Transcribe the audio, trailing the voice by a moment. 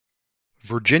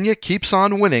Virginia keeps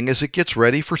on winning as it gets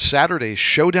ready for Saturday's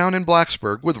showdown in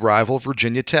Blacksburg with rival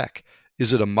Virginia Tech.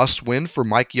 Is it a must-win for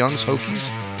Mike Young's Hokies?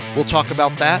 We'll talk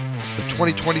about that, the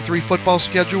 2023 football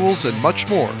schedules, and much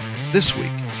more this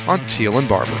week on Teal and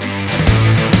Barber.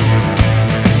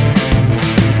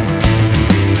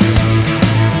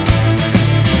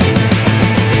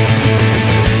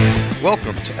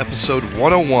 Welcome to episode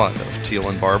 101 of Teal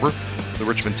and Barber, the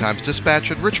Richmond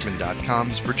Times-Dispatch and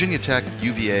Richmond.com's Virginia Tech,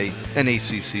 UVA, and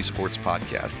ACC sports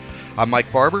podcast. I'm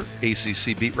Mike Barber,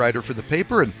 ACC beat writer for the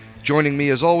paper, and joining me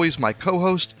as always, my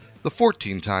co-host, the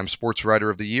 14-time Sports Writer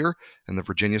of the Year and the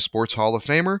Virginia Sports Hall of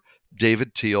Famer,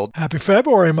 David Teal. Happy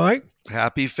February, Mike.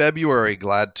 Happy February.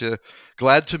 Glad to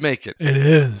make it. It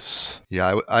is.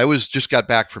 Yeah, I just got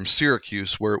back from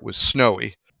Syracuse where it was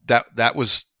snowy. That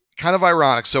was kind of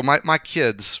ironic. So my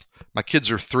kids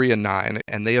are 3 and 9,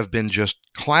 and they have been just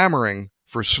clamoring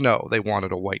for snow. They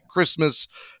wanted a white Christmas.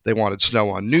 They wanted snow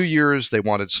on New Year's. They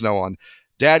wanted snow on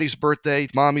Daddy's birthday,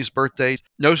 Mommy's birthday.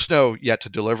 No snow yet to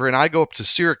deliver. And I go up to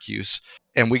Syracuse,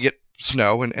 and we get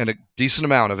snow and a decent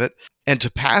amount of it. And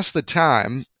to pass the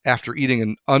time after eating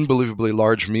an unbelievably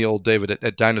large meal, David,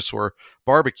 at Dinosaur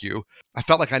Barbecue, I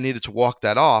felt like I needed to walk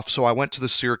that off. So I went to the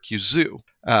Syracuse Zoo.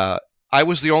 I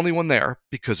was the only one there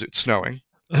because it's snowing.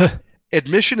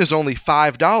 Admission is only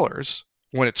 $5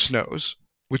 when it snows,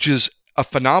 which is a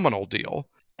phenomenal deal.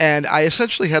 And I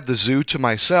essentially had the zoo to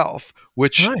myself,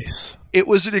 which nice. It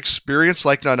was an experience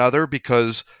like none other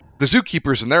because the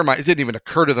zookeepers in their mind, it didn't even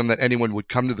occur to them that anyone would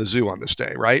come to the zoo on this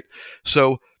day, right?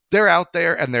 So they're out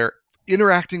there and they're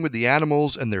interacting with the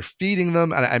animals and they're feeding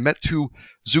them. And I met 2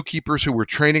 zookeepers who were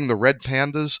training the red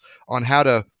pandas on how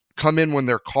to come in when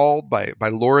they're called by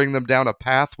luring them down a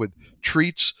path with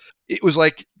treats. It was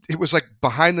like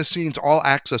behind the scenes, all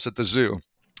access at the zoo.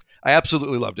 I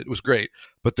absolutely loved it. It was great.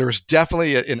 But there's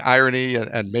definitely an irony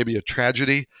and maybe a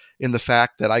tragedy in the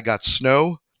fact that I got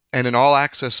snow and an all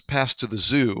access pass to the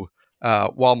zoo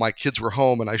while my kids were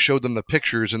home, and I showed them the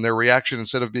pictures, and their reaction,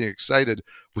 instead of being excited,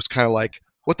 was kind of like,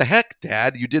 "What the heck,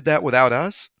 Dad? You did that without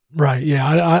us?" Right.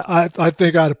 Yeah. I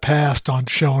think I'd have passed on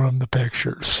showing them the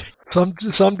pictures.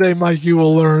 Someday, Mike, you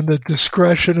will learn that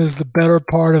discretion is the better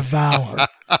part of valor.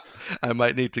 I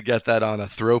might need to get that on a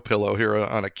throw pillow here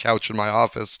on a couch in my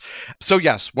office. So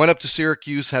yes, went up to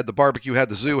Syracuse, had the barbecue, had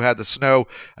the zoo, had the snow,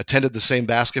 attended the same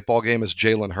basketball game as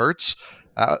Jalen Hurts.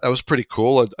 That was pretty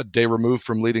cool. A day removed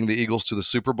from leading the Eagles to the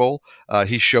Super Bowl.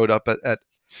 He showed up at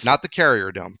not the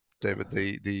Carrier Dome, David,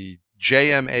 the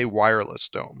JMA Wireless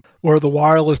Dome. Where the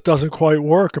wireless doesn't quite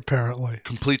work, apparently.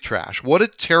 Complete trash. What a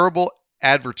terrible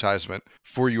advertisement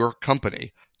for your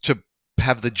company to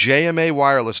have the JMA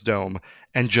Wireless Dome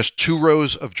and just 2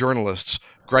 rows of journalists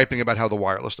griping about how the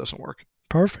wireless doesn't work.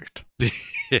 Perfect.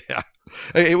 Yeah.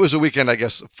 It was a weekend, I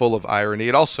guess, full of irony.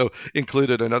 It also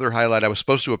included another highlight. I was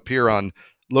supposed to appear on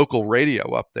local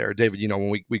radio up there. David, you know,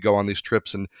 when we go on these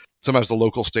trips, and sometimes the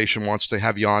local station wants to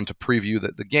have you on to preview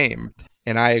the game.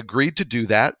 And I agreed to do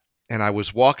that. And I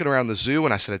was walking around the zoo,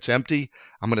 and I said, it's empty.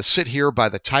 I'm going to sit here by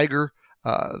the tiger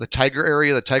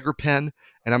area, the tiger pen,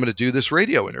 and I'm going to do this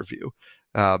radio interview.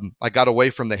 I got away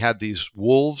from, they had these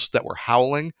wolves that were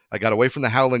howling. I got away from the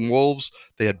howling wolves.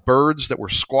 They had birds that were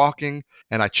squawking,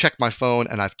 and I checked my phone,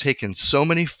 and I've taken so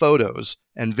many photos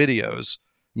and videos,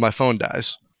 my phone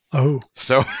dies. Oh.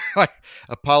 So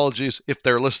apologies if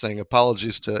they're listening.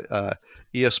 Apologies to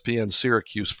ESPN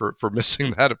Syracuse for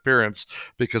missing that appearance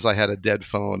because I had a dead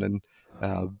phone, and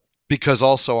because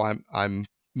also I'm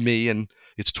me, and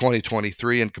it's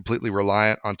 2023 and completely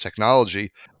reliant on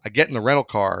technology. I get in the rental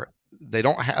car. They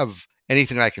don't have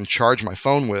anything I can charge my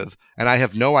phone with, and I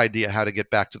have no idea how to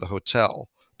get back to the hotel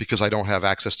because I don't have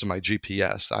access to my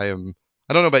GPS. I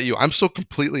don't know about you. I'm still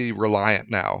completely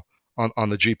reliant now on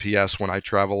the GPS when I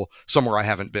travel somewhere I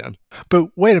haven't been. But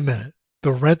wait a minute.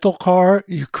 The rental car,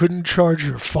 you couldn't charge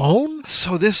your phone?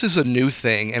 So this is a new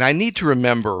thing, and I need to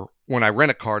remember when I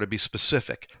rent a car to be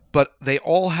specific. But they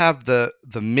all have the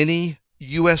mini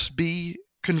USB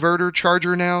converter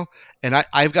charger now, and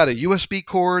I've got a USB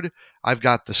cord. I've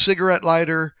got the cigarette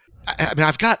lighter. I mean,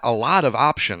 I've got a lot of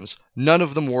options. None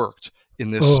of them worked in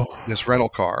this rental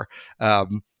car.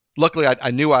 Luckily,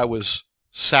 I knew I was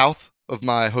south of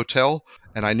my hotel,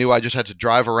 and I knew I just had to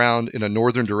drive around in a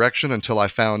northern direction until I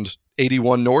found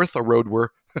 81 North, a road we're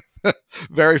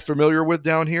very familiar with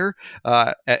down here.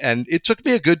 And it took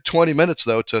me a good 20 minutes,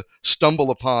 though, to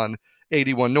stumble upon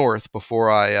 81 North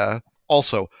before I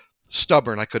also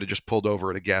stubborn. I could have just pulled over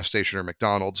at a gas station or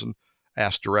McDonald's and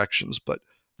asked directions, but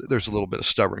there's a little bit of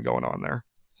stubborn going on there.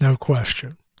 No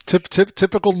question.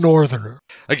 Typical northerner.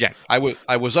 Again, I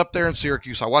was up there in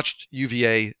Syracuse. I watched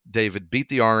UVA, David, beat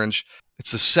the Orange.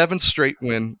 It's the 7th straight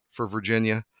win for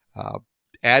Virginia.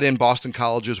 Add in Boston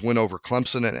College's win over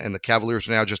Clemson, and the Cavaliers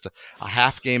are now just a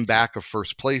half game back of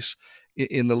first place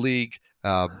in the league.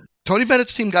 Tony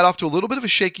Bennett's team got off to a little bit of a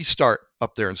shaky start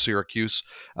up there in Syracuse,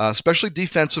 especially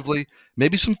defensively.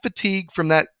 Maybe some fatigue from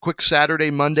that quick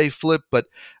Saturday-Monday flip, but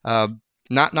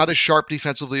not as sharp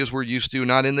defensively as we're used to,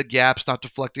 not in the gaps, not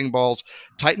deflecting balls.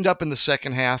 Tightened up in the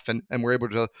second half, and were able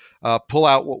to pull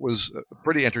out what was a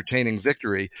pretty entertaining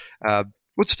victory.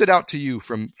 What stood out to you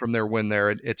from their win there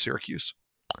at Syracuse?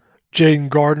 Jaden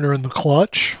Gardner in the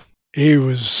clutch. He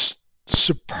was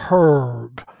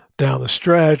superb down the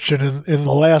stretch, and in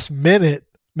the last minute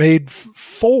made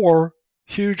 4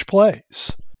 huge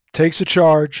plays. Takes a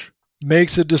charge,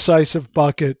 makes a decisive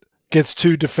bucket, gets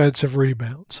 2 defensive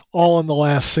rebounds, all in the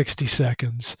last 60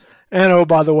 seconds. And, oh,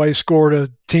 by the way, scored a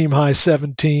team-high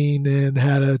 17 and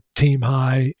had a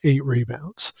team-high 8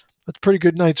 rebounds. That's a pretty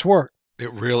good night's work.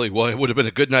 It really was. It would have been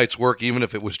a good night's work, even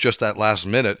if it was just that last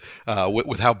minute,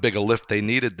 with how big a lift they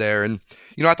needed there. And,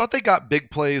 I thought they got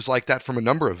big plays like that from a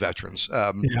number of veterans.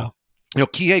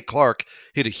 Kihei Clark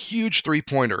hit a huge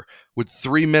three-pointer with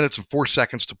 3 minutes and 4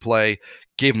 seconds to play,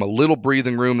 gave them a little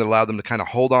breathing room that allowed them to kind of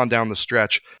hold on down the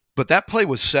stretch. But that play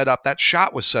was set up, that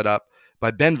shot was set up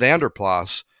by Ben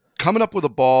Vanderplas, coming up with a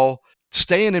ball,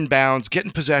 staying in bounds,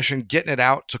 getting possession, getting it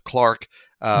out to Clark.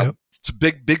 Yep. It's a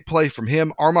big play from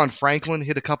him. Armand Franklin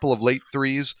hit a couple of late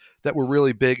threes that were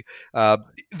really big.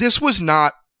 This was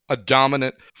not a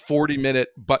dominant 40-minute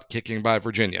butt kicking by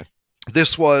Virginia.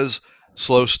 This was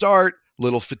slow start,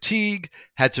 little fatigue,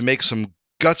 had to make some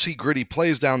gutsy, gritty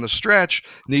plays down the stretch,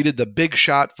 needed the big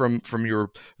shot from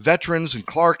your veterans and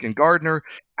Clark and Gardner.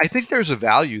 I think there's a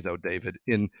value, though, David,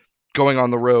 in going on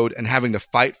the road and having to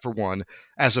fight for one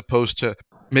as opposed to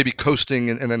maybe coasting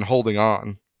and then holding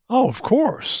on. Oh, of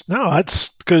course. No, that's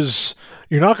because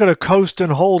you're not going to coast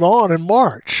and hold on in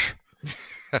March.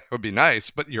 That would be nice,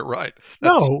 but you're right.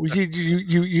 No,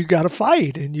 you got to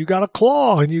fight, and you got to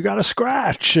claw, and you got to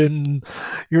scratch, and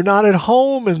you're not at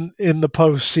home in the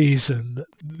postseason.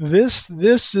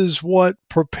 This is what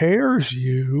prepares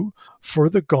you for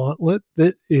the gauntlet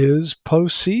that is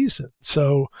postseason.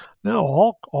 So, no,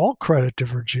 all credit to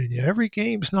Virginia. Every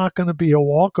game's not going to be a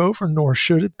walkover, nor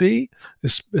should it be,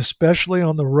 especially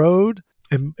on the road.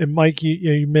 And Mike,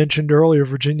 you mentioned earlier,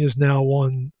 Virginia's now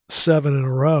won 7 in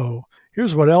a row.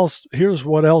 Here's what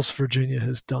else Virginia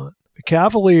has done. The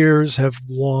Cavaliers have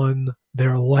won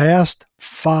their last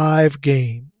 5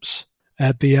 games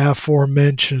at the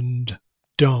aforementioned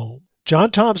Dome.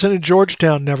 John Thompson in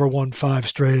Georgetown never won 5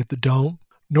 straight at the Dome,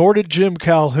 nor did Jim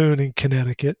Calhoun in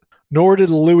Connecticut, nor did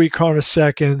Louis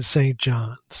Carnesecca in St.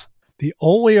 John's. The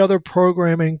only other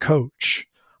programming coach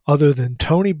other than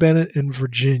Tony Bennett in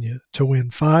Virginia to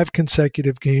win 5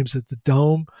 consecutive games at the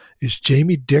Dome is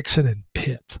Jamie Dixon in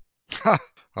Pitt.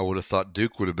 I would have thought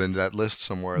Duke would have been that list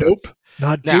somewhere. Nope,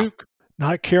 not Duke,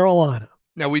 not Carolina.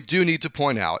 Now, we do need to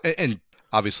point out, and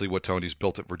obviously what Tony's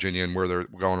built at Virginia and where they're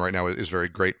going right now is very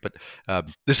great, but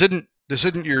this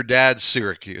isn't your dad's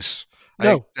Syracuse.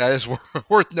 No. That is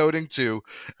worth noting too.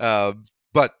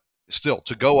 But still,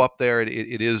 to go up there,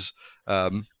 it is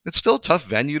it's still a tough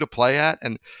venue to play at,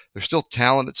 and there's still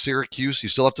talent at Syracuse. You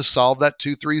still have to solve that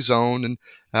 2-3 zone, and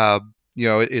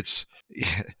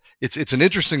It's an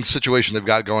interesting situation they've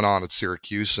got going on at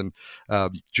Syracuse, and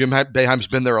Jim Boeheim's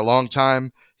been there a long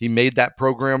time. He made that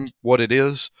program what it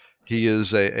is. He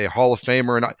is a Hall of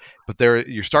Famer, but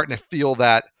you're starting to feel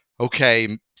that, okay,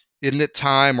 isn't it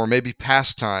time or maybe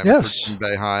past time for Jim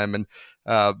Boeheim? And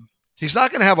he's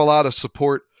not going to have a lot of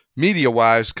support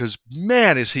media-wise because,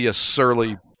 man, is he a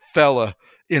surly fella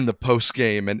in the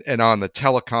post-game and on the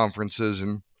teleconferences.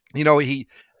 And,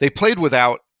 they played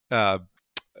without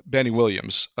Benny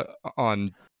Williams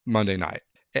on Monday night.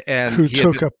 And who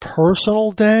took a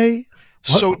personal day?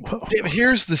 So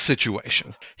here's the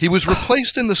situation. He was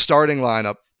replaced in the starting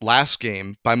lineup last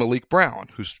game by Malik Brown,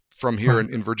 who's from here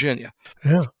in Virginia.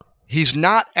 Yeah. He's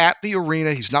not at the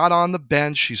arena. He's not on the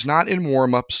bench. He's not in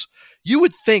warmups. You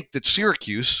would think that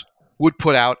Syracuse would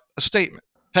put out a statement.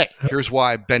 Hey, here's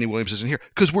why Benny Williams isn't here.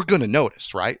 Because we're going to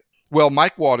notice, right? Well,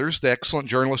 Mike Waters, the excellent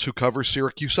journalist who covers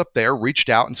Syracuse up there, reached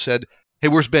out and said, hey,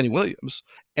 where's Benny Williams?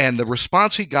 And the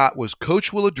response he got was,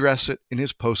 Coach will address it in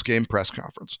his post-game press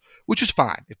conference, which is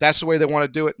fine. If that's the way they want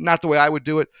to do it, not the way I would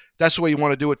do it. If that's the way you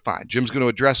want to do it, fine. Jim's going to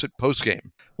address it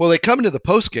post-game. Well, they come into the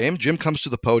post-game. Jim comes to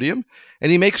the podium,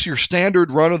 and he makes your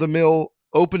standard run-of-the-mill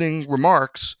opening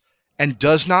remarks and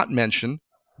does not mention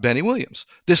Benny Williams.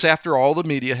 This after all the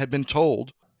media had been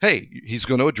told, hey, he's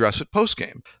going to address it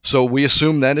post-game. So we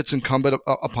assume then it's incumbent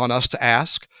upon us to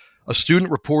ask. A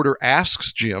student reporter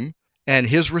asks Jim, and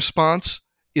his response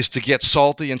is to get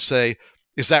salty and say,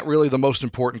 is that really the most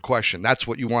important question? That's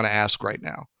what you want to ask right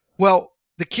now. Well,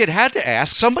 the kid had to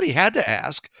ask. Somebody had to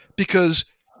ask because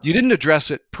you didn't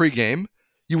address it pregame.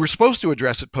 You were supposed to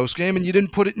address it postgame, and you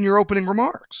didn't put it in your opening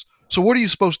remarks. So what are you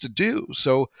supposed to do?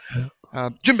 So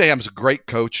Jim Boeheim's a great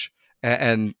coach,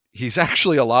 and he's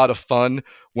actually a lot of fun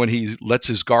when he lets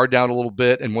his guard down a little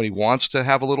bit and when he wants to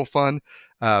have a little fun.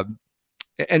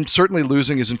 And certainly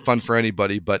losing isn't fun for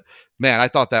anybody. But, man, I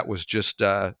thought that was just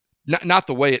not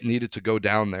the way it needed to go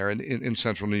down there in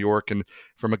Central New York. And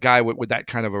from a guy with that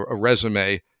kind of a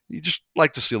resume, you just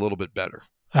like to see a little bit better.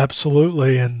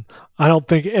 Absolutely. And I don't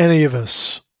think any of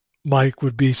us, Mike,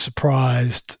 would be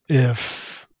surprised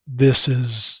if this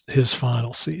is his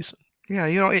final season. Yeah,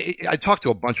 I talked to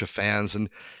a bunch of fans, and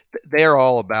they're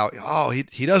all about,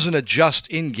 he doesn't adjust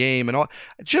in game and all.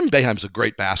 Jim Boeheim's a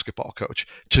great basketball coach.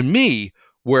 To me,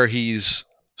 where he's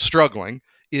struggling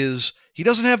is he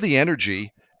doesn't have the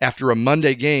energy after a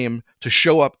Monday game to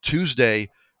show up Tuesday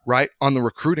right on the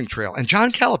recruiting trail. And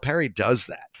John Calipari does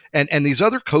that. And these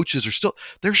other coaches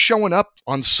they're showing up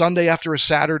on Sunday after a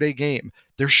Saturday game.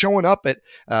 They're showing up at,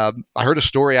 I heard a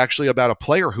story actually about a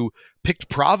player who picked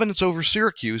Providence over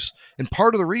Syracuse. And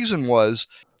part of the reason was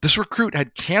this recruit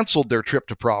had canceled their trip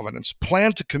to Providence,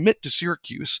 planned to commit to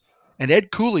Syracuse. And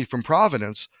Ed Cooley from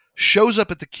Providence shows up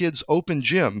at the kid's open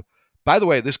gym. By the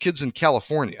way, this kid's in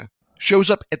California. Shows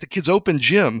up at the kid's open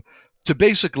gym to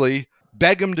basically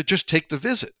beg him to just take the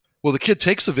visit. Well, the kid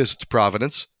takes the visit to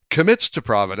Providence, commits to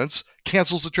Providence,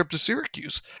 cancels the trip to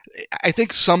Syracuse. I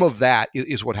think some of that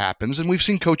is what happens, and we've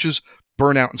seen coaches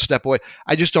burn out and step away.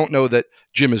 I just don't know that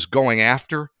Jim is going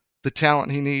after the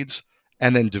talent he needs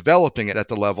and then developing it at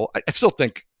the level. I still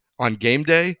think on game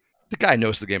day, the guy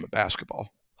knows the game of basketball.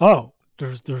 Oh,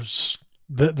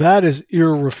 that is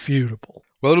irrefutable.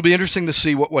 Well, it'll be interesting to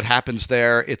see what happens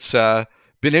there. It's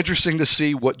been interesting to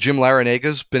see what Jim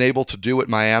Laranaga's been able to do at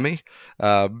Miami.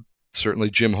 Certainly,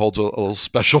 Jim holds a little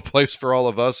special place for all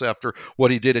of us after what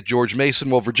he did at George Mason.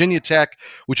 Well, Virginia Tech,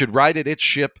 which had righted its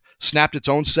ship, snapped its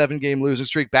own 7-game losing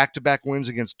streak, back-to-back wins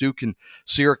against Duke and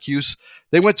Syracuse.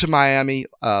 They went to Miami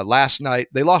last night.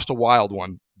 They lost a wild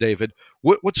one, David.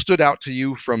 What stood out to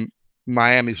you from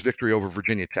Miami's victory over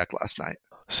Virginia Tech last night?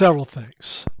 Several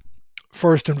things.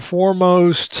 First and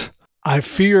foremost, I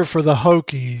fear for the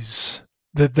Hokies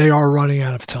that they are running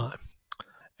out of time.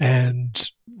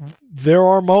 And there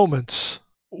are moments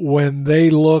when they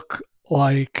look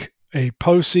like a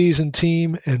postseason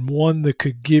team and one that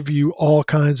could give you all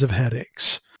kinds of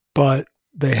headaches. But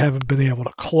they haven't been able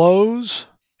to close.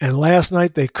 And last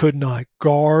night they could not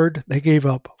guard. They gave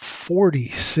up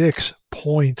 46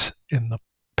 points in the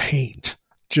paint.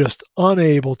 Just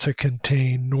unable to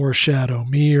contain Norchad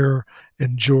Omier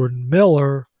and Jordan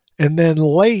Miller. And then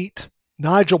late,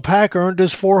 Nigel Pack earned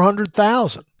his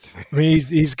 $400,000. I mean,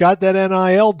 he's got that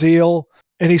NIL deal,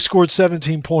 and he scored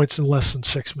 17 points in less than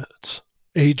 6 minutes.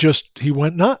 He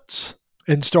went nuts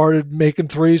and started making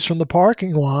threes from the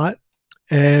parking lot.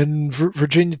 And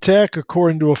Virginia Tech,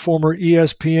 according to a former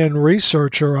ESPN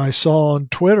researcher I saw on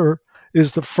Twitter,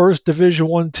 is the first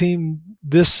Division I team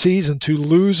this season to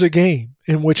lose a game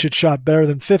in which it shot better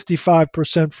than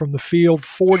 55% from the field,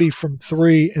 40 from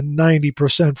three, and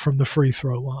 90% from the free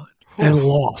throw line, and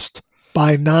lost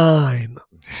by 9.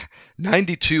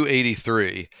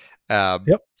 92-83.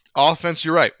 Yep. Offense,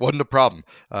 you're right, wasn't a problem.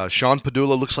 Sean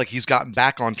Padula looks like he's gotten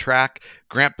back on track.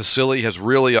 Grant Basile has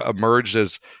really emerged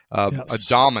as a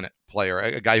dominant player,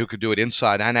 a guy who could do it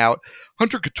inside and out.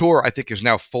 Hunter Couture, I think, is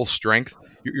now full strength.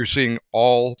 You're seeing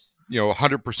all,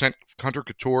 100% Hunter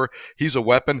Couture. He's a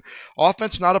weapon.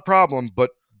 Offense, not a problem,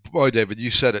 but boy, David,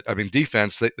 you said it. I mean,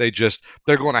 defense,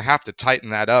 they're going to have to tighten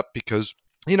that up because,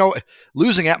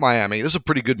 losing at Miami, this is a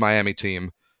pretty good Miami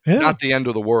team. Yeah. Not the end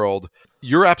of the world.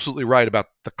 You're absolutely right about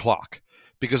the clock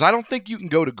because I don't think you can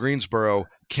go to Greensboro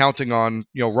counting on,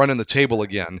 running the table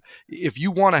again. If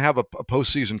you want to have a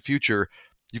postseason future,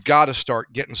 you've got to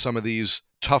start getting some of these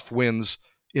tough wins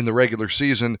in the regular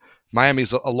season.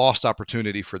 Miami's a lost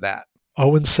opportunity for that.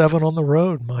 0-7 on the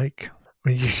road, Mike. I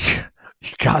mean,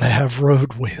 you got to have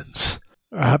road wins.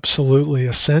 Absolutely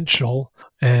essential.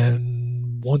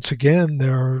 And once again,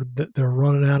 they're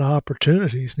running out of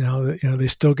opportunities now. That they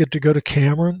still get to go to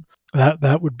Cameron.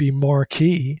 That would be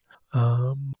marquee.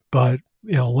 But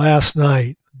last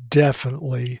night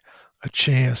definitely a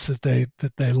chance that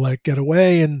they let get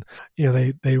away. And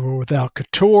they were without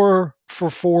Couture for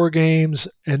 4 games,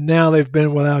 and now they've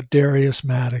been without Darius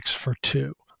Maddox for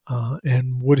 2.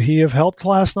 And would he have helped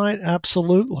last night?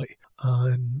 Absolutely.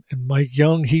 And Mike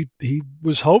Young, he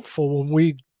was hopeful when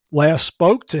we last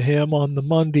spoke to him on the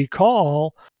Monday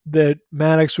call that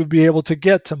Maddox would be able to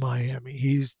get to Miami.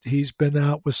 He's been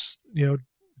out with,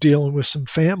 dealing with some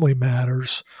family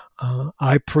matters.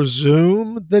 I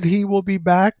presume that he will be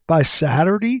back by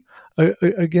Saturday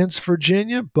against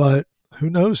Virginia, but who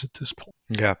knows at this point?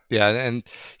 Yeah, and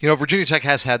Virginia Tech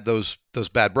has had those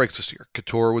bad breaks this year.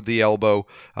 Couture with the elbow,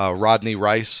 Rodney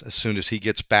Rice as soon as he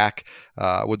gets back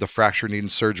with the fracture needing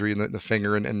surgery in the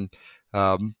finger, and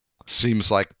seems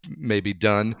like maybe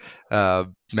done.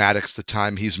 Maddox, the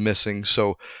time he's missing.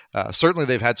 So certainly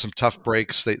they've had some tough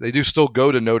breaks. They do still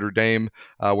go to Notre Dame,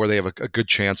 where they have a good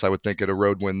chance, I would think, at a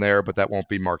road win there, but that won't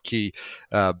be marquee.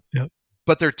 Yep.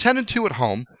 But they're 10-2 at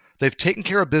home. They've taken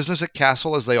care of business at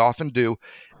Cassell, as they often do,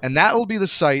 and that will be the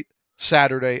site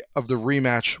Saturday of the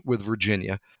rematch with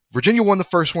Virginia. Virginia won the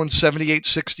first one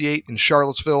 78-68 in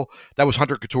Charlottesville. That was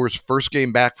Hunter Couture's first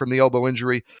game back from the elbow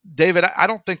injury. David, I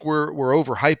don't think we're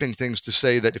overhyping things to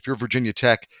say that if you're Virginia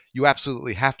Tech, you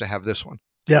absolutely have to have this one.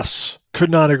 Yes,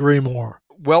 could not agree more.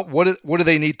 Well, what do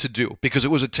they need to do? Because it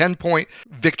was a 10-point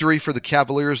victory for the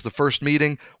Cavaliers the first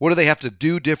meeting. What do they have to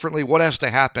do differently? What has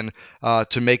to happen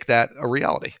to make that a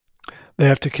reality? They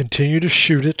have to continue to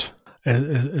shoot it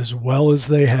as well as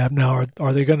they have. Now,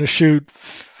 are they going to shoot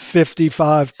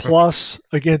 55 plus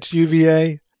against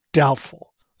UVA?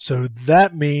 Doubtful. So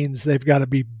that means they've got to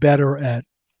be better at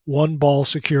one ball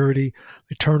security.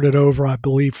 They turned it over, I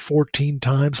believe, 14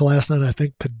 times last night. I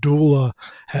think Padula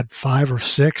had 5 or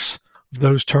 6 of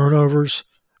those turnovers.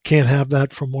 Can't have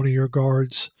that from one of your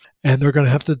guards. And they're going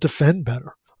to have to defend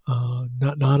better.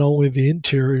 Not only the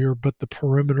interior, but the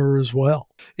perimeter as well.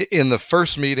 In the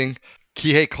first meeting,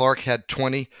 Kihei Clark had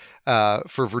 20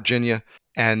 for Virginia,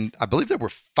 and I believe there were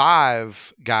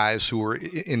 5 guys who were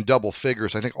in double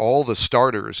figures. I think all the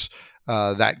starters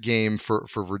that game for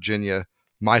Virginia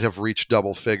might have reached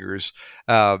double figures.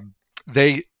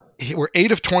 They were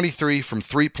 8 of 23 from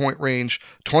three-point range,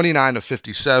 29 of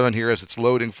 57 here as it's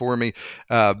loading for me.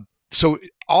 So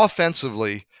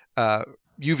offensively,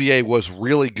 UVA was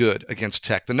really good against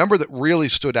Tech. The number that really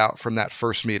stood out from that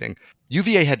first meeting,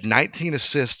 UVA had 19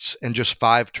 assists and just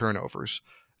 5 turnovers.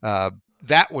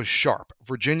 That was sharp.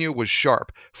 Virginia was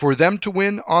sharp. For them to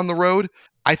win on the road,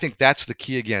 I think that's the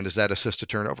key again, is that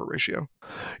assist-to-turnover ratio.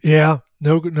 Yeah,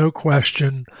 no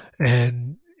question.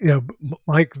 And,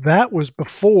 Mike, that was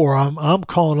before. I'm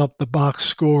calling up the box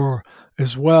score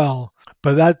as well.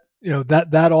 But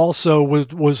that also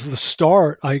was the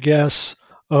start, I guess,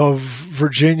 of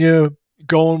Virginia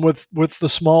going with the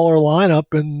smaller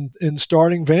lineup and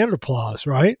starting Vanderplas,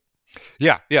 right?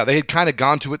 Yeah. They had kind of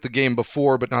gone to it the game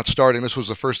before, but not starting. This was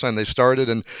the first time they started,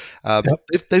 and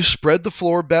they've spread the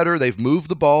floor better. They've moved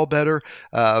the ball better.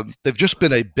 They've just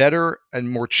been a better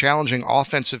and more challenging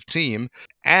offensive team,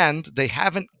 and they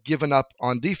haven't given up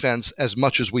on defense as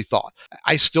much as we thought.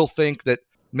 I still think that,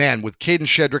 man, with Caden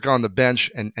Shedrick on the bench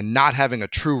and not having a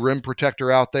true rim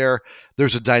protector out there,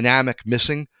 there's a dynamic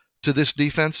missing to this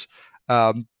defense.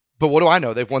 But what do I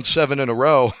know? They've won 7 in a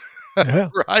row, yeah.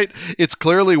 Right? It's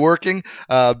clearly working.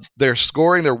 They're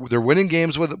scoring. They're winning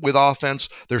games with offense.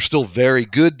 They're still very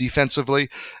good defensively.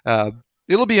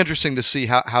 It'll be interesting to see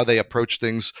how they approach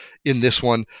things in this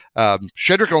one.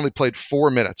 Shedrick only played 4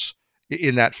 minutes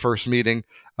in that first meeting.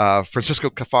 Francisco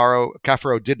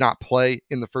Caffaro did not play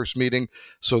in the first meeting,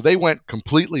 so they went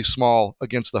completely small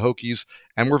against the Hokies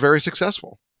and were very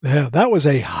successful. Yeah, that was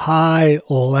a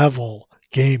high-level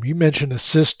game. You mentioned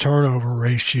assist-turnover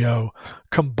ratio.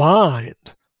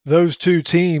 Combined, those two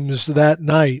teams that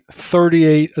night,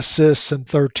 38 assists and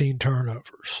 13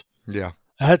 turnovers. Yeah.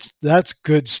 That's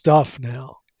good stuff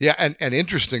now. Yeah, and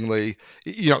interestingly,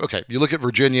 you look at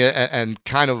Virginia and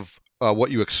kind of what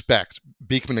you expect.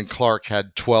 Beekman and Clark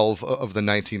had 12 of the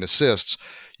 19 assists.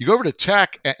 You go over to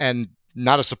Tech, and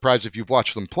not a surprise if you've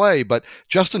watched them play, but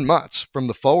Justin Mutz from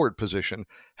the forward position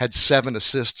had 7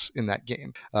 assists in that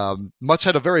game. Mutz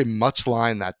had a very Mutz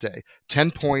line that day.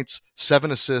 10 points,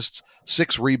 7 assists,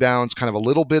 6 rebounds, kind of a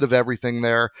little bit of everything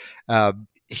there.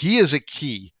 He is a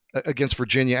key against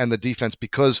Virginia and the defense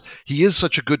because he is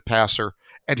such a good passer,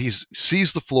 and he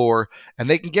sees the floor, and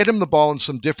they can get him the ball in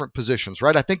some different positions,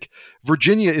 right? I think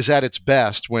Virginia is at its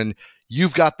best when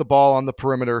you've got the ball on the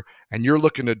perimeter and you're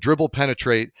looking to dribble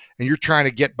penetrate and you're trying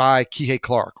to get by Kihei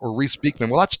Clark or Reese Beekman.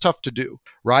 Well, that's tough to do,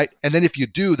 right? And then if you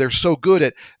do, they're so good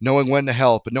at knowing when to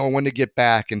help and knowing when to get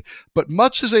back. But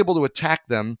Mutz is able to attack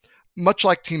them, much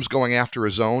like teams going after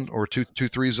a zone or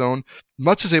 2-3 zone.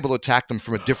 Mutz is able to attack them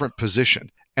from a different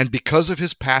position. And because of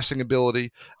his passing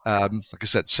ability, like I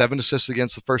said, 7 assists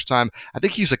against the first time, I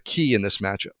think he's a key in this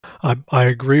matchup. I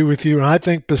agree with you, and I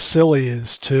think Basili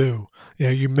is too.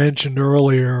 You mentioned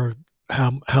earlier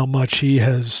how much he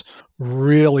has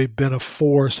really been a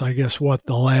force. I guess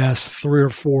the last 3 or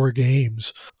 4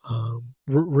 games,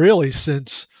 really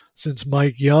since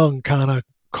Mike Young kind of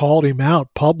called him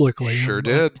out publicly. Sure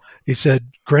did. He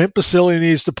said Grant Basile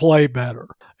needs to play better,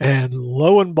 and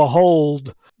lo and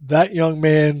behold, that young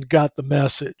man got the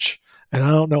message. And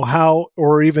I don't know how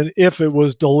or even if it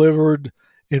was delivered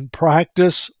in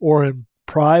practice or in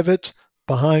private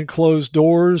behind closed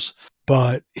doors,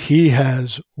 but he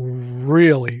has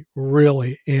really,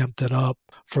 really amped it up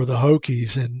for the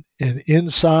Hokies. And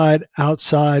inside,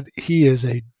 outside, he is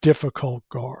a difficult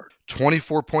guard.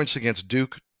 24 points against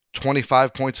Duke,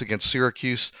 25 points against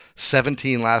Syracuse,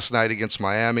 17 last night against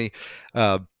Miami.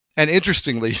 And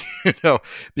interestingly,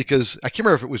 because I can't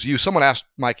remember if it was you, someone asked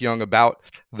Mike Young about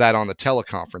that on the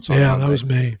teleconference. On yeah, Monday. That was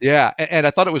me. Yeah, and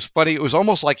I thought it was funny. It was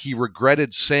almost like he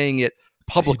regretted saying it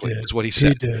publicly, is what he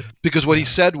said. He did. Because what he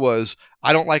said was,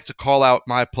 I don't like to call out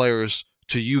my players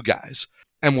to you guys.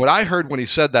 And what I heard when he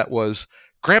said that was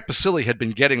Grant Basile had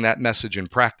been getting that message in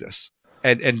practice.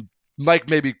 And Mike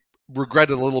maybe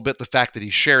regretted a little bit the fact that he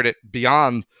shared it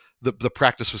beyond the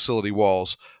practice facility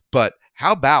walls. But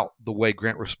how about the way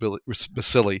Grant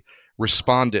Basile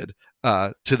responded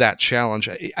to that challenge?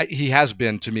 He has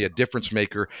been, to me, a difference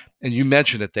maker. And you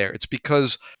mentioned it there. It's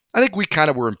because I think we kind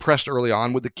of were impressed early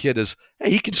on with the kid as, hey,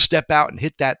 he can step out and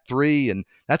hit that three, and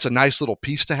that's a nice little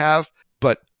piece to have.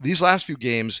 But these last few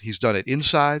games, he's done it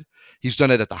inside. He's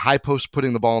done it at the high post,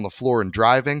 putting the ball on the floor and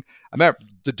driving. I remember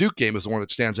the Duke game is the one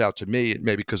that stands out to me,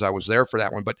 maybe because I was there for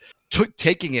that one, but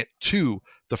taking it to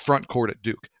the front court at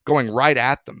Duke, going right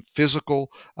at them, physical,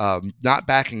 not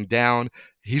backing down.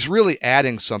 He's really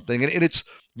adding something. And it's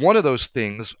one of those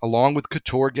things, along with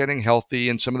Couture getting healthy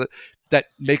and some of that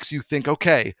makes you think,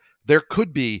 okay, there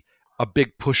could be a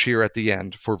big push here at the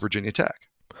end for Virginia Tech.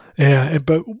 Yeah,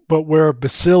 but where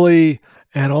Basile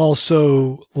and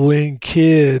also Lynn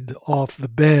Kidd off the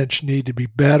bench need to be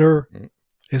better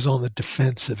is on the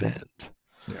defensive end.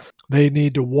 Yeah. They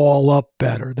need to wall up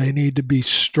better. They need to be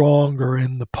stronger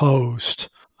in the post,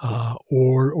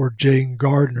 or Jaden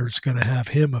Gardner's going to have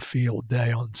him a field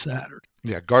day on Saturday.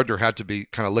 Yeah, Gardner had to be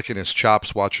kind of licking his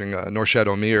chops watching Norchad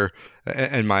Omier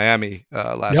in Miami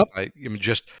last night. I mean,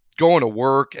 just going to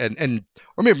work, and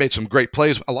Omier made some great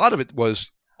plays. A lot of it was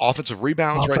offensive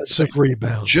rebounds,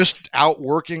 rebounds. Just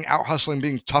outworking, out hustling,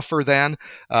 being tougher than.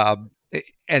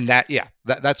 And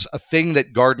that's a thing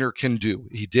that Gardner can do.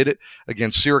 He did it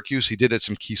against Syracuse. He did it at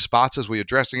some key spots as we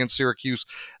addressed against Syracuse.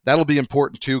 That'll be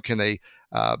important too. Can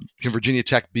Virginia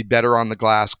Tech be better on the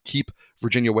glass? Keep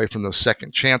Virginia away from those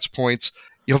second chance points.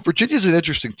 Virginia's an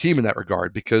interesting team in that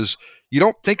regard because you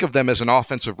don't think of them as an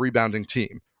offensive rebounding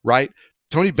team, right?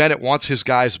 Tony Bennett wants his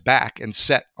guys back and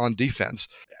set on defense.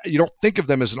 You don't think of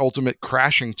them as an ultimate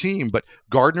crashing team, but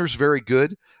Gardner's very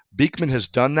good. Beekman has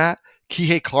done that.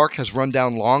 Kihei Clark has run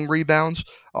down long rebounds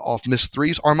off missed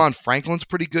threes. Armaan Franklin's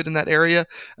pretty good in that area.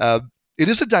 It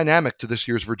is a dynamic to this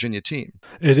year's Virginia team.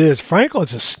 It is.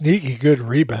 Franklin's a sneaky good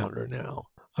rebounder now.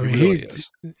 I mean,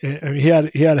 he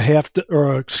had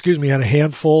a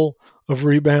handful of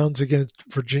rebounds against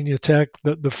Virginia Tech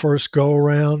the first go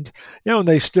around. And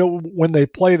when they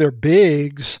play their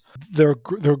bigs, they're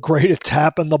great at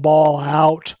tapping the ball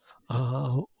out.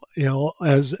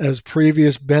 As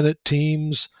previous Bennett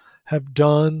teams have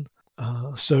done.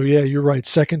 You're right.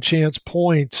 Second chance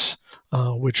points,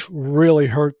 which really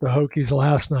hurt the Hokies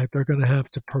last night. They're going to have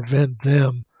to prevent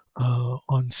them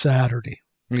on Saturday.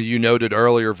 You noted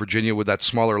earlier Virginia with that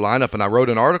smaller lineup, and I wrote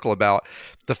an article about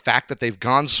the fact that they've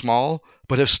gone small,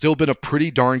 but have still been a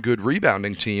pretty darn good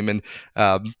rebounding team, and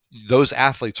those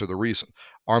athletes are the reason.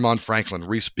 Armaan Franklin,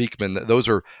 Reese Beekman, those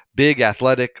are big,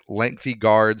 athletic, lengthy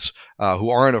guards who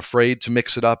aren't afraid to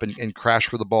mix it up and crash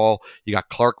for the ball. You got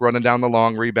Clark running down the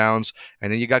long rebounds,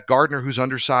 and then you got Gardner, who's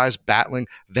undersized, battling.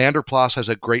 Vanderplas has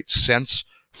a great sense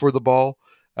for the ball.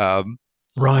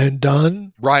 Ryan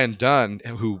Dunn,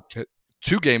 who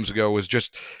 2 games ago was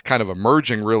just kind of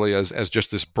emerging really as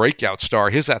just this breakout star.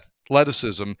 His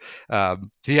athleticism,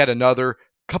 he had another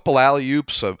couple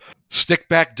alley-oops of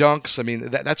stick-back dunks. I mean,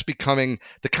 that's becoming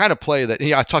the kind of play that,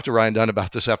 I talked to Ryan Dunn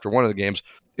about this after one of the games.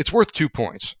 It's worth 2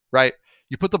 points, right?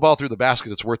 You put the ball through the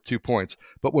basket, it's worth 2 points.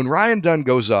 But when Ryan Dunn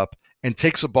goes up and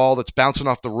takes a ball that's bouncing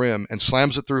off the rim and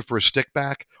slams it through for a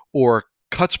stick-back or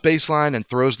cuts baseline and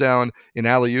throws down an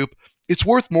alley-oop, it's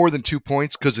worth more than 2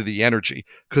 points because of the energy,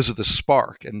 because of the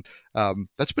spark. And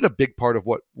that's been a big part of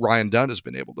what Ryan Dunn has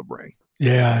been able to bring.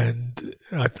 Yeah, and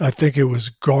I think it was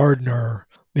Gardner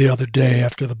the other day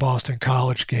after the Boston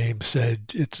College game said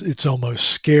it's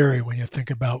almost scary when you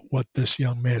think about what this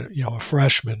young man, a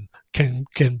freshman,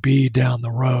 can be down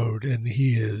the road, and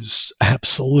he is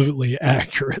absolutely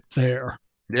accurate there.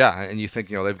 Yeah, and you think,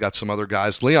 they've got some other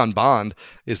guys. Leon Bond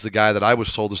is the guy that I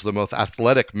was told is the most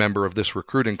athletic member of this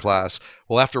recruiting class.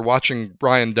 Well, after watching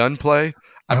Ryan Dunn play,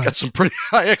 I've got some pretty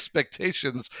high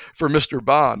expectations for Mr.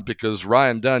 Bond, because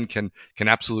Ryan Dunn can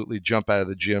absolutely jump out of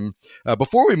the gym.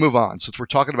 Before we move on, since we're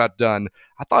talking about Dunn,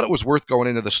 I thought it was worth going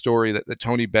into the story that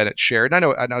Tony Bennett shared. And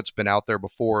I know it's been out there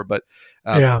before, but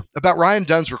about Ryan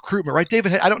Dunn's recruitment, right,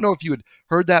 David? I don't know if you had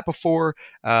heard that before.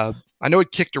 I know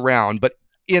it kicked around, but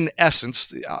in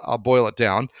essence, I'll boil it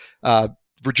down.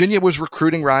 Virginia was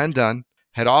recruiting Ryan Dunn,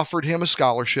 had offered him a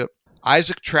scholarship.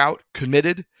 Isaac Trout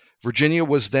committed. Virginia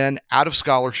was then out of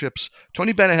scholarships.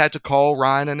 Tony Bennett had to call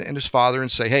Ryan and his father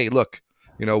and say, hey, look,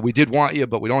 we did want you,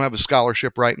 but we don't have a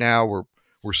scholarship right now.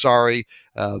 We're sorry.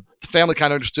 The family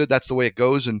kind of understood that's the way it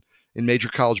goes in major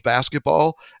college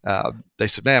basketball. They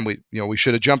said, man, we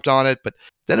should have jumped on it. But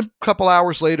then a couple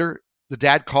hours later, the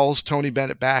dad calls Tony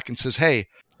Bennett back and says, hey,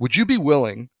 would you be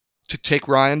willing to take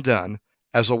Ryan Dunn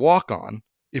as a walk-on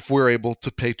if we're able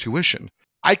to pay tuition?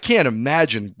 I can't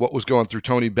imagine what was going through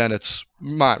Tony Bennett's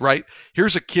mind, right?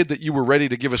 Here's a kid that you were ready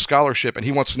to give a scholarship, and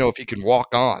he wants to know if he can walk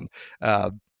on.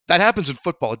 That happens in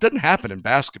football. It doesn't happen in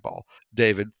basketball,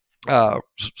 David.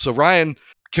 So Ryan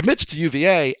commits to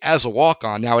UVA as a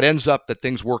walk-on. Now it ends up that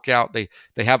things work out. They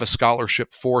have a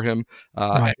scholarship for him.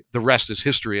 Right. The rest is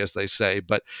history, as they say.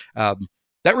 But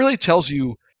that really tells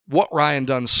you what Ryan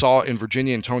Dunn saw in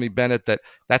Virginia and Tony Bennett,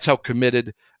 that's how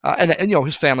committed, and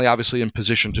his family obviously in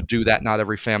position to do that. Not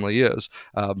every family is.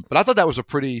 But I thought that was a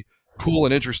pretty cool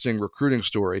and interesting recruiting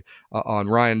story on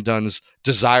Ryan Dunn's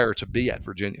desire to be at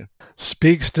Virginia.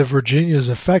 Speaks to Virginia's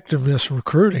effectiveness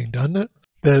recruiting, doesn't it?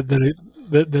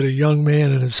 That a young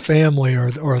man and his family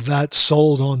are that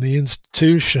sold on the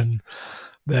institution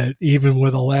that even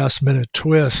with a last-minute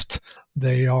twist,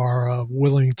 they are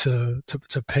willing to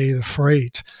pay the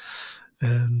freight.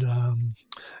 And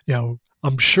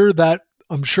I'm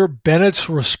sure Bennett's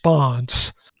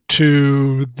response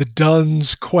to the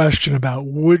Dunn's question about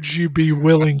would you be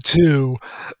willing to,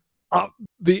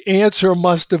 the answer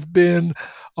must have been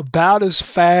about as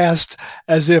fast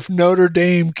as if Notre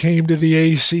Dame came to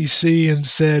the ACC and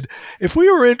said, if we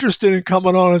were interested in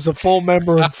coming on as a full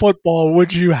member in football,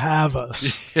 would you have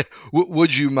us?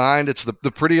 Would you mind? It's the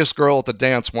prettiest girl at the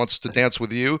dance wants to dance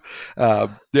with you.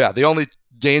 The only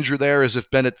danger there is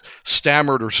if Bennett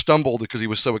stammered or stumbled because he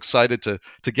was so excited to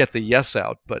get the yes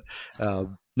out. But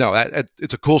no,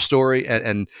 it's a cool story.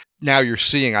 And now you're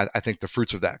seeing, I think, the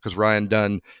fruits of that, because Ryan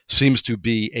Dunn seems to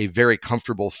be a very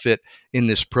comfortable fit in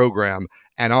this program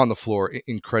and on the floor,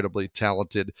 incredibly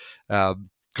talented. Going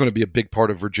to be a big part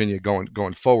of Virginia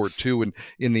going forward, too,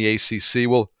 in the ACC.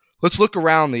 Well, let's look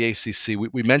around the ACC.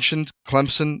 We mentioned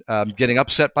Clemson getting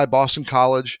upset by Boston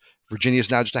College.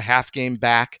 Virginia's now just a half game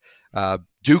back.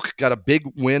 Duke got a big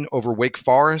win over Wake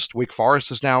Forest. Wake Forest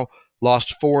has now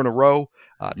lost 4 in a row.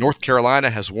 North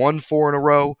Carolina has won 4 in a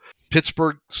row.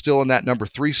 Pittsburgh still in that number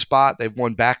 3 spot. They've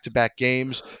won back-to-back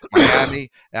games.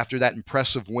 Miami, after that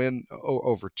impressive win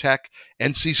over Tech.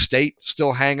 NC State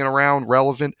still hanging around,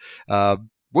 relevant.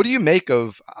 What do you make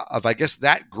of I guess,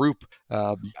 that group?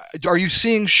 Are you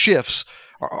seeing shifts?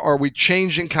 Are we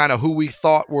changing kind of who we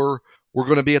thought were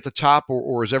going to be at the top,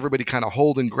 or is everybody kind of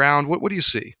holding ground? What do you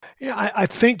see? Yeah, I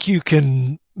think you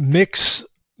can mix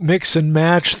and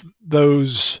match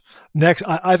those next.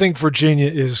 I think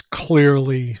Virginia is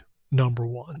clearly number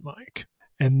 1, Mike.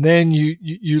 And then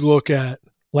you look at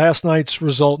last night's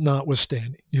result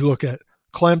notwithstanding. You look at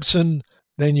Clemson,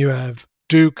 then you have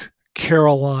Duke,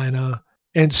 Carolina,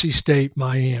 NC State,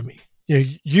 Miami.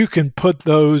 You can put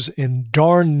those in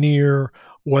darn near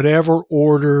whatever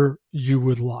order you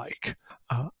would like.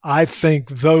 I think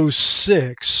those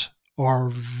 6 are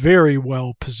very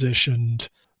well positioned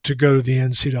to go to the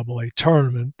NCAA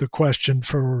tournament. The question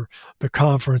for the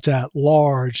conference at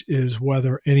large is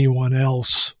whether anyone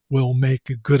else will make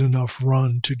a good enough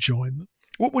run to join them.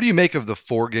 What do you make of the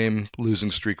 4-game losing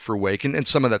streak for Wake? And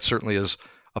some of that certainly is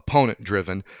opponent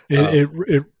driven.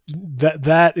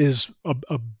 That is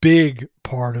a big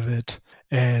part of it.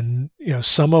 And,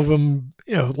 some of them,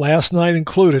 last night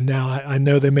included. Now I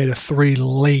know they made a 3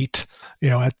 late,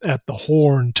 at the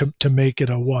Horn to make it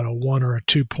a 1 or a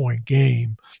 2 point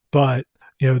game. But,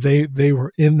 they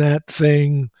were in that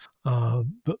thing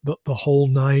the whole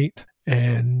night.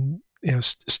 And,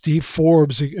 Steve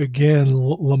Forbes, again,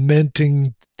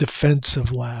 lamenting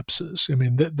defensive lapses. I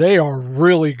mean, they are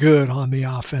really good on the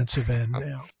offensive end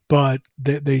now, but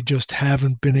they just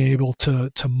haven't been able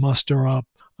to muster up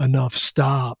enough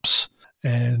stops.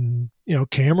 And,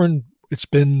 Cameron, it's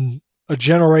been a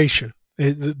generation.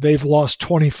 They've lost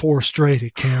 24 straight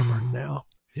at Cameron now.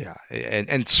 Yeah,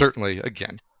 and certainly,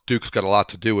 again, Duke's got a lot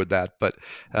to do with that, but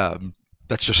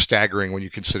that's just staggering when you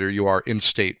consider you are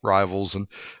in-state rivals,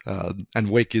 and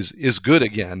Wake is good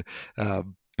again.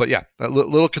 But yeah, a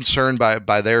little concerned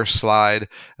by their slide.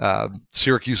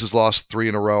 Syracuse has lost 3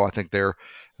 in a row. I think they're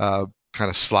kind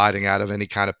of sliding out of any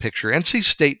kind of picture. NC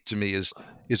State to me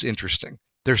is interesting.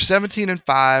 They're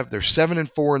 17-5. They're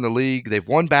 7-4 in the league. They've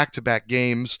won back-to-back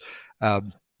games.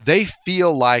 They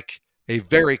feel like a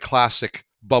very classic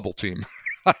bubble team.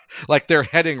 Like they're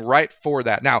heading right for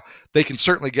that. Now, they can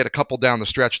certainly get a couple down the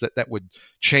stretch that would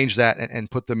change that and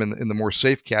put them in the more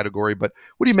safe category. But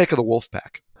what do you make of the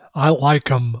Wolfpack? I like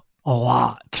them a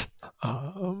lot.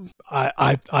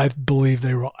 I believe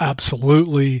they will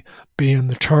absolutely be in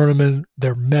the tournament.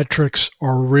 Their metrics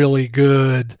are really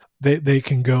good. They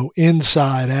can go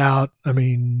inside out. I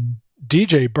mean,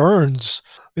 DJ Burns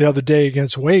the other day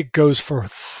against Wake goes for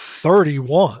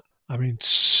 31. I mean,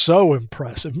 so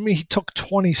impressive. I mean, he took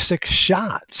 26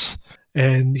 shots,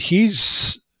 and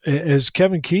he's, as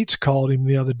Kevin Keats called him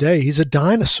the other day, he's a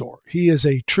dinosaur. He is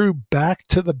a true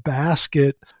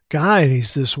back-to-the-basket guy, and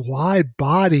he's this wide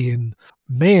body, and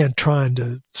man, trying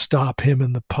to stop him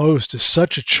in the post is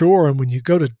such a chore. And when you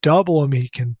go to double him, he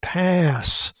can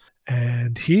pass,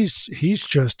 and he's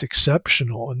just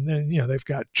exceptional. And then they've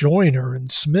got Joyner and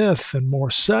Smith and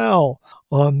Morcell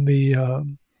on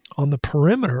the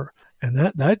perimeter, and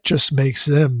that just makes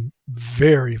them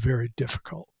very, very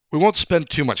difficult. We won't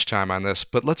spend too much time on this,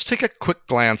 but let's take a quick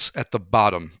glance at the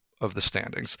bottom of the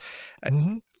standings.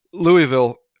 Mm-hmm.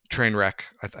 Louisville, train wreck.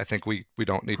 I think we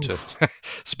don't need to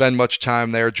spend much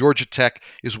time there. Georgia Tech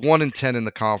is 1-10 in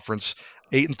the conference,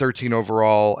 8-13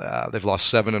 overall. They've lost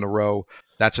 7 in a row.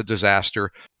 That's a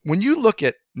disaster. When you look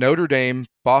at Notre Dame,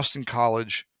 Boston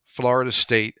College, Florida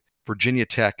State, Virginia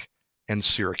Tech, and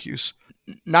Syracuse,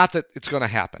 not that it's going to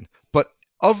happen, but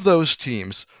of those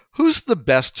teams, who's the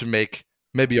best to make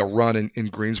maybe a run in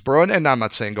Greensboro? And I'm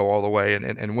not saying go all the way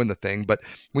and win the thing, but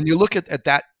when you look at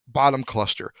that bottom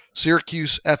cluster,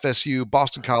 Syracuse, FSU,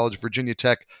 Boston College, Virginia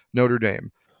Tech, Notre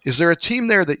Dame, is there a team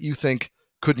there that you think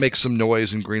could make some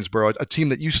noise in Greensboro, a team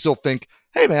that you still think,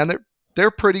 hey man,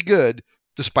 they're pretty good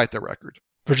despite their record?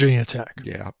 Virginia Tech.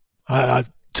 Yeah.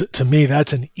 To me,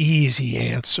 that's an easy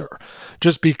answer.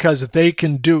 Just because if they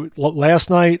can do it, last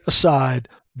night aside,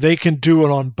 they can do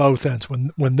it on both ends.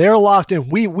 When they're locked in,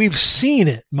 we've seen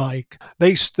it, Mike.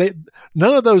 They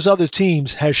none of those other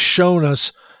teams has shown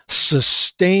us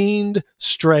sustained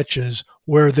stretches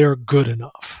where they're good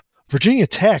enough. Virginia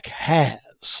Tech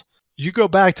has. You go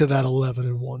back to that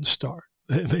 11-1 start.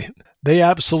 I mean, they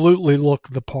absolutely look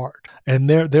the part. And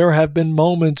there have been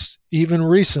moments even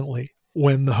recently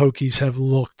when the Hokies have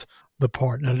looked the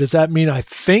part. Now, does that mean I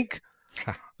think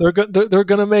they're going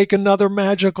to make another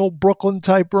magical Brooklyn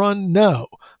type run? No.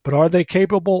 But are they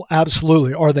capable?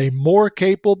 Absolutely. Are they more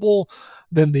capable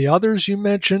than the others you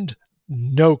mentioned?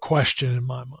 No question in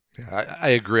my mind. Yeah, I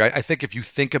agree. I think if you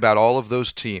think about all of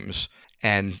those teams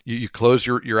and you close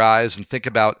your eyes and think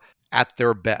about at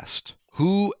their best,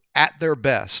 who at their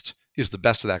best is the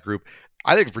best of that group?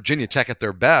 I think Virginia Tech at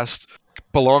their best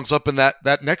belongs up in that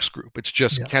next group. It's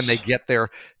just, yes, can they get there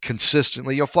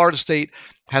consistently? Florida State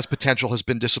has potential, has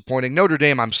been disappointing. Notre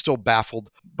Dame, I'm still baffled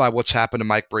by what's happened to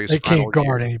Mike Brey's. They can't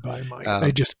guard anybody,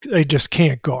 Mike. They just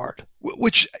can't guard.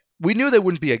 Which we knew they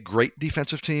wouldn't be a great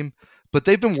defensive team, but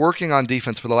they've been working on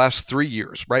defense for the last 3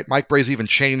 years, right? Mike Brey's even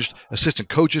changed assistant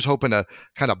coaches, hoping to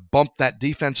kind of bump that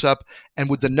defense up. And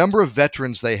with the number of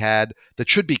veterans they had that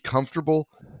should be comfortable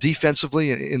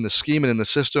defensively in the scheme and in the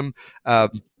system,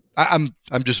 I'm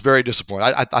just very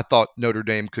disappointed. I thought Notre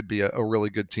Dame could be a really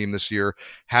good team this year.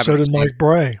 So did Mike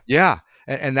Brey. Yeah.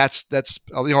 And that's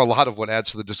a lot of what adds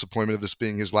to the disappointment of this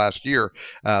being his last year.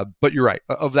 But you're right.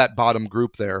 Of that bottom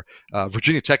group there,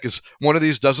 Virginia Tech is one of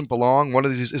these doesn't belong. One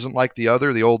of these isn't like the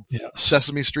other, the old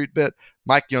Sesame Street bit.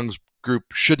 Mike Young's group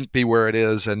shouldn't be where it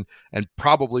is and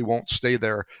probably won't stay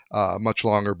there much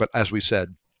longer. But as we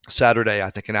said, Saturday,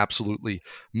 I think an absolutely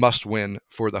must win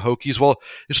for the Hokies. Well,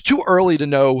 it's too early to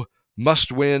know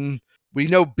must win. We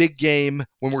know big game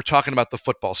when we're talking about the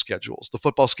football schedules. The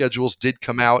football schedules did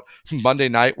come out Monday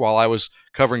night while I was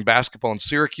covering basketball in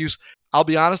Syracuse. I'll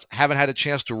be honest, haven't had a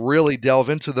chance to really delve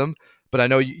into them, but I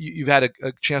know you've had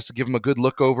a chance to give them a good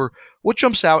look over. What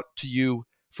jumps out to you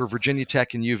for Virginia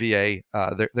Tech and UVA,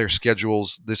 their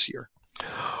schedules this year?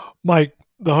 Mike,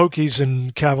 the Hokies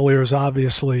and Cavaliers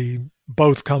obviously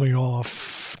both coming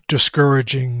off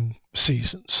discouraging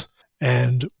seasons.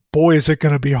 And boy, is it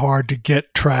going to be hard to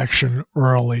get traction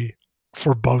early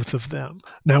for both of them.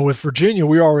 Now, with Virginia,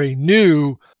 we already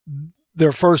knew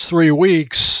their first 3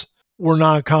 weeks were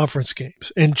non-conference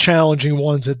games and challenging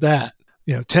ones at that.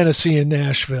 Tennessee and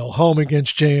Nashville, home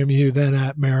against JMU, then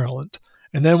at Maryland.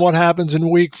 And then what happens in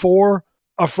week 4?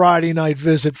 A Friday night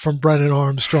visit from Brennan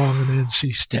Armstrong and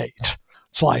NC State.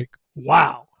 It's like,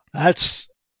 wow, that's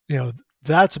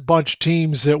a bunch of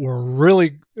teams that were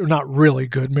not really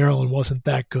good. Maryland wasn't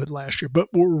that good last year,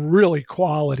 but were really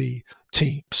quality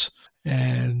teams.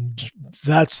 And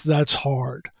that's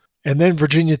hard. And then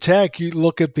Virginia Tech, you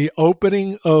look at the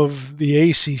opening of the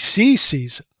ACC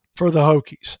season for the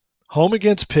Hokies. Home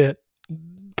against Pitt.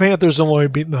 Panthers only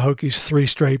beaten the Hokies 3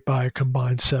 straight by a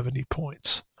combined 70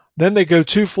 points. Then they go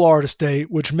to Florida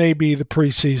State, which may be the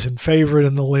preseason favorite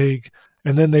in the league,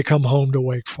 and then they come home to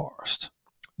Wake Forest.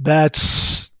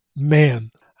 That's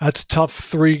a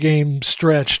tough 3-game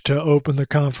stretch to open the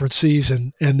conference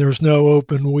season, and there's no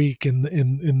open week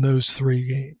in those 3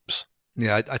 games.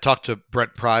 Yeah, I talked to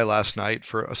Brent Pry last night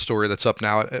for a story that's up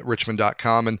now at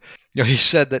richmond.com, and he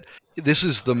said that this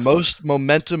is the most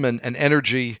momentum and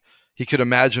energy he could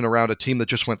imagine around a team that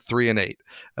just went 3-8.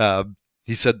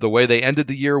 He said the way they ended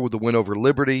the year with the win over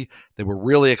Liberty, they were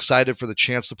really excited for the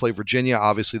chance to play Virginia.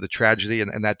 Obviously, the tragedy,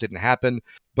 and that didn't happen.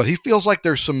 But he feels like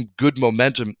there's some good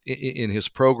momentum in his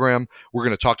program. We're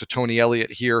going to talk to Tony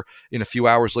Elliott here in a few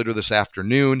hours later this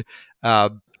afternoon.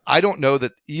 I don't know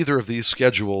that either of these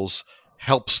schedules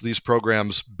helps these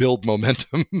programs build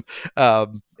momentum.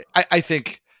 I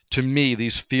think, to me,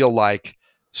 these feel like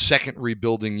second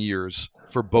rebuilding years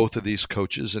for both of these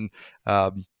coaches. And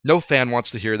no fan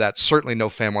wants to hear that. Certainly no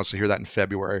fan wants to hear that in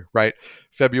February, right?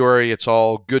 February, it's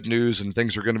all good news and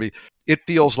things are going to be. It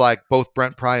feels like both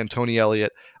Brent Pry and Tony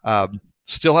Elliott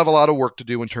still have a lot of work to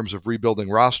do in terms of rebuilding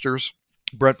rosters.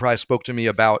 Brent Pry spoke to me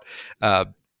about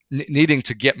needing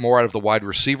to get more out of the wide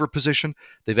receiver position.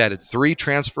 They've added 3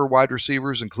 transfer wide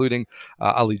receivers, including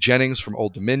Ali Jennings from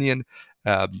Old Dominion.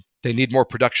 They need more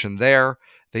production there.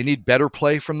 They need better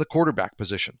play from the quarterback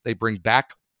position. They bring back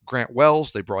Grant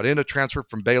Wells. They brought in a transfer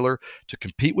from Baylor to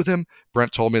compete with him.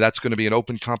 Brent told me that's going to be an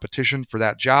open competition for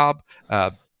that job.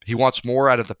 He wants more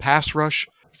out of the pass rush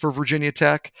for Virginia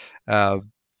Tech.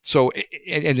 So,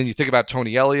 and then you think about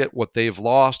Tony Elliott, what they've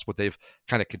lost, what they've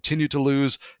kind of continued to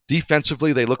lose.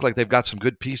 Defensively, they look like they've got some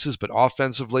good pieces, but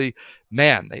offensively,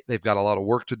 man, they've got a lot of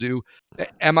work to do.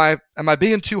 Am I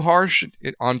being too harsh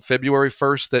on February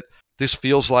 1st that this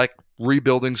feels like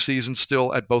rebuilding season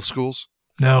still at both schools?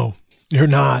 No, you're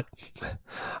not.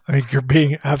 I think you're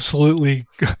being absolutely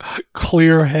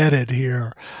clear-headed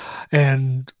here.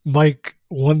 And Mike,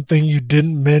 one thing you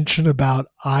didn't mention about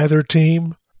either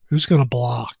team, who's going to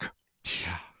block?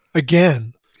 Yeah.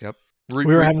 Again. Yep. We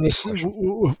were having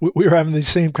these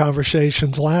same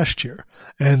conversations last year,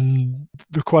 and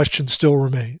the question still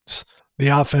remains: the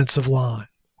offensive line.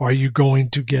 Are you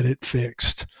going to get it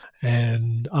fixed?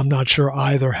 And I'm not sure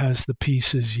either has the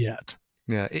pieces yet.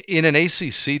 Yeah, in an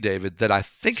ACC, David, that I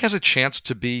think has a chance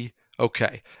to be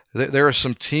okay. There are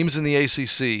some teams in the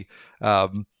ACC.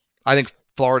 I think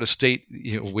Florida State,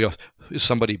 is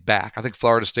somebody back. I think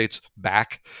Florida State's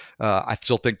back. I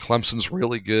still think Clemson's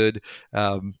really good.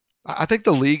 I think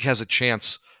the league has a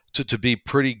chance to be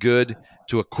pretty good,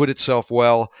 to acquit itself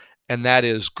well, and that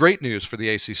is great news for the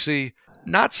ACC.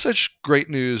 Not such great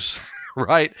news,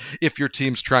 right, if your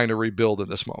team's trying to rebuild in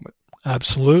this moment.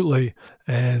 Absolutely.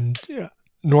 And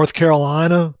North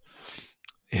Carolina,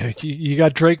 you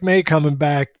got Drake May coming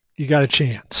back. You got a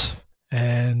chance.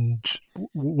 And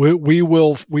we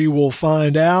will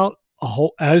find out,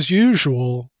 as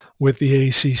usual with the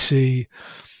ACC,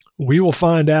 we will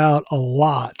find out a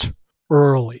lot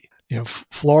early.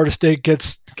 Florida State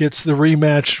gets the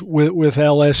rematch with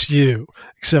LSU,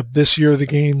 except this year the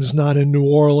game's not in New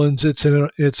Orleans, it's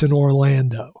in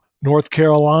Orlando. North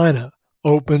Carolina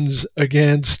opens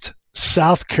against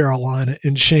South Carolina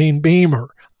in Shane Beamer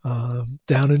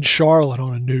down in Charlotte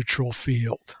on a neutral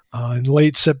field. In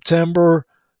late September,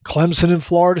 Clemson and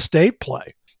Florida State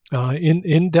play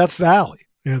in Death Valley.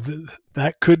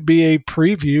 That could be a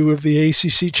preview of the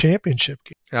ACC championship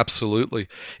game. Absolutely.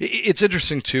 It's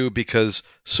interesting, too, because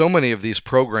so many of these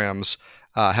programs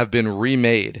have been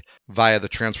remade via the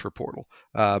transfer portal.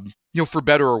 For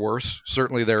better or worse.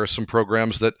 Certainly there are some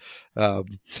programs that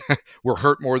were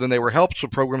hurt more than they were helped, some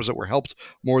programs that were helped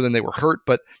more than they were hurt.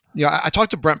 But, I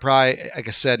talked to Brent Pry, like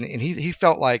I said, and he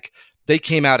felt like they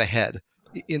came out ahead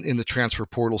in the transfer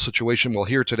portal situation. We'll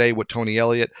hear today what Tony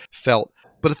Elliott felt.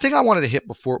 But the thing I wanted to hit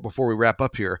before we wrap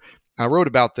up here, I wrote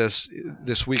about this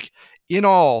week. In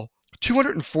all,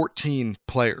 214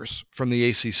 players from the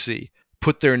ACC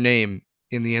put their name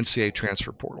in the NCAA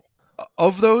transfer portal.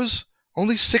 Of those,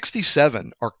 only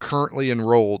 67 are currently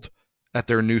enrolled at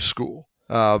their new school.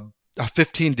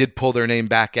 15 did pull their name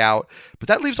back out, but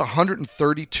that leaves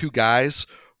 132 guys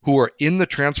who are in the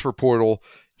transfer portal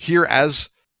here as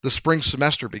the spring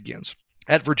semester begins.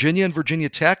 At Virginia and Virginia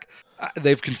Tech,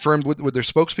 they've confirmed with their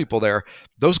spokespeople there,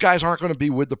 those guys aren't going to be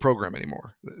with the program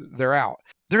anymore. They're out.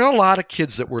 There are a lot of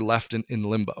kids that were left in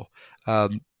limbo.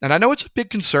 And I know it's a big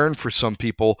concern for some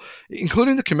people,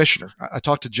 including the commissioner. I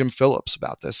talked to Jim Phillips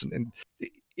about this, and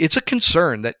it's a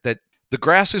concern that the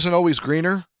grass isn't always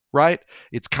greener, right?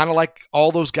 It's kind of like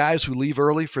all those guys who leave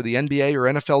early for the NBA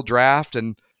or NFL draft,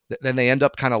 and then they end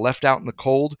up kind of left out in the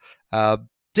cold.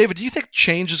 David, do you think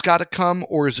change has got to come,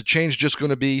 or is the change just going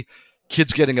to be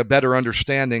kids getting a better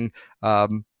understanding?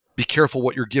 Be careful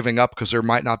what you're giving up because there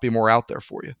might not be more out there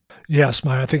for you. Yes,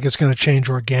 Mike, I think it's going to change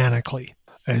organically,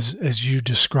 as you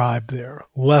described there.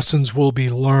 Lessons will be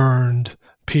learned.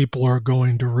 People are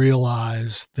going to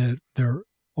realize that there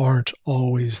aren't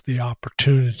always the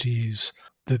opportunities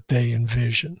that they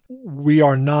envision. We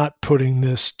are not putting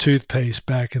this toothpaste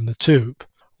back in the tube.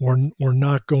 We're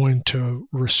not going to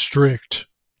restrict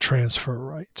transfer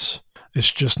rights.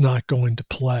 It's just not going to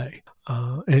play.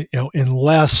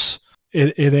 Unless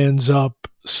it ends up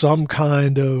in some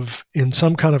kind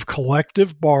of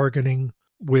collective bargaining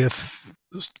with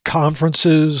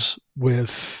conferences,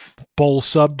 with bowl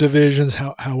subdivisions,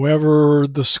 however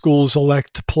the schools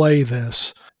elect to play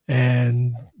this,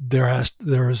 and there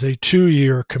is a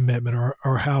 2-year commitment,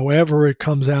 or however it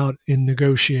comes out in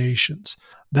negotiations.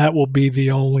 That will be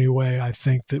the only way, I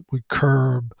think, that would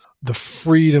curb the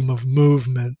freedom of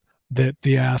movement that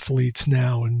the athletes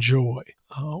now enjoy.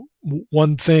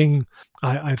 One thing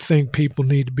I think people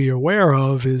need to be aware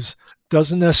of is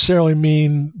doesn't necessarily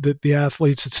mean that the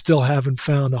athletes that still haven't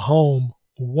found a home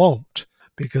won't,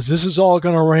 because this is all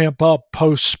going to ramp up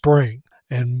post-spring.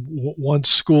 And once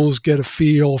schools get a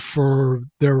feel for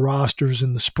their rosters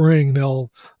in the spring, they'll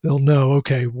know,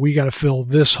 okay, we got to fill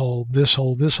this hole,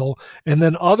 and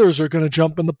then others are going to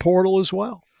jump in the portal as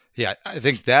well. Yeah, I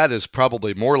think that is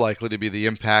probably more likely to be the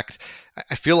impact.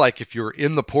 I feel like if you're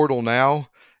in the portal now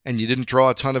and you didn't draw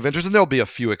a ton of interest, and there'll be a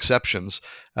few exceptions,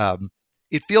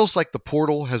 it feels like the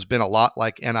portal has been a lot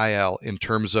like NIL in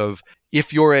terms of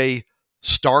if you're a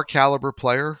star caliber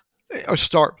player, a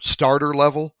starter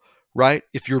level, right?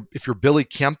 If you're Billy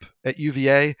Kemp at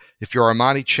UVA, if you're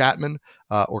Armani Chapman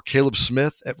or Caleb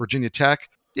Smith at Virginia Tech,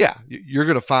 yeah, you're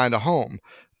going to find a home.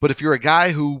 But if you're a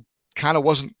guy who kind of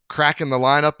wasn't cracking the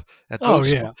lineup at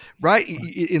those, right?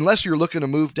 Unless you're looking to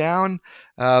move down,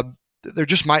 there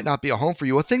just might not be a home for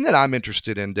you. A thing that I'm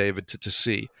interested in, David, to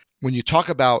see when you talk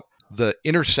about the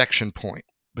intersection point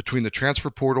between the transfer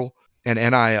portal and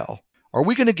NIL, are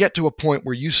we going to get to a point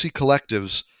where you see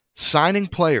collectives signing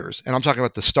players, and I'm talking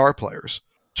about the star players,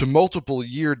 to multiple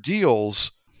year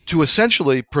deals to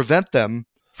essentially prevent them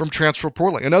from transfer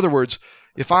portaling? In other words,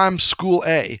 if I'm school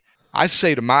A, I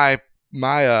say to my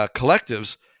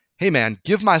collectives, hey man,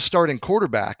 give my starting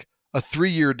quarterback a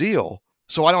 3-year deal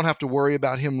so I don't have to worry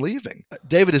about him leaving.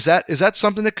 David, is that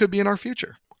something that could be in our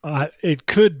future? It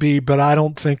could be, but I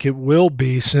don't think it will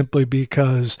be, simply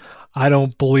because I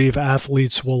don't believe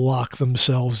athletes will lock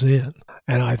themselves in.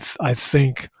 And I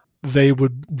think they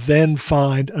would then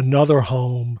find another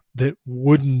home that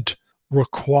wouldn't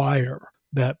require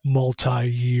that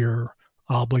multi-year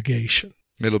obligation.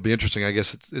 It'll be interesting. I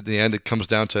guess at the end, it comes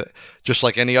down to just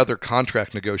like any other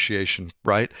contract negotiation,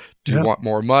 right? Do you want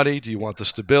more money? Do you want the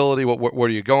stability? What are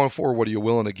you going for? What are you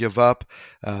willing to give up?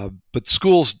 But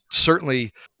schools,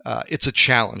 certainly, it's a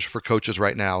challenge for coaches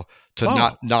right now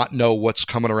to not know what's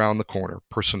coming around the corner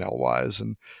personnel-wise.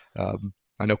 And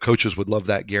I know coaches would love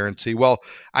that guarantee. Well,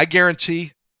 I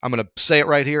guarantee, I'm going to say it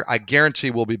right here, I guarantee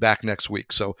we'll be back next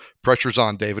week. So pressure's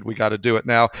on, David. We got to do it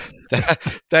now.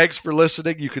 Thanks for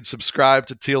listening. You can subscribe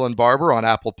to Teal and Barber on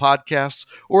Apple Podcasts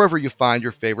or wherever you find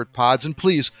your favorite pods. And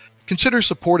please consider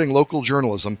supporting local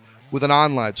journalism with an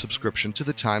online subscription to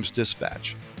the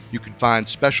Times-Dispatch. You can find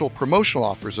special promotional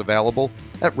offers available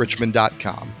at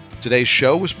richmond.com. Today's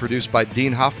show was produced by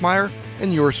Dean Hoffmeyer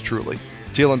and yours truly.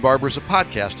 Teal and Barber is a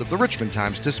podcast of the Richmond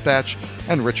Times-Dispatch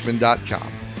and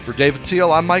richmond.com. For David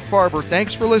Teal, I'm Mike Barber.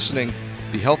 Thanks for listening.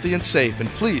 Be healthy and safe, and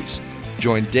please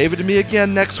join David and me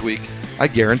again next week. I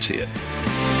guarantee it.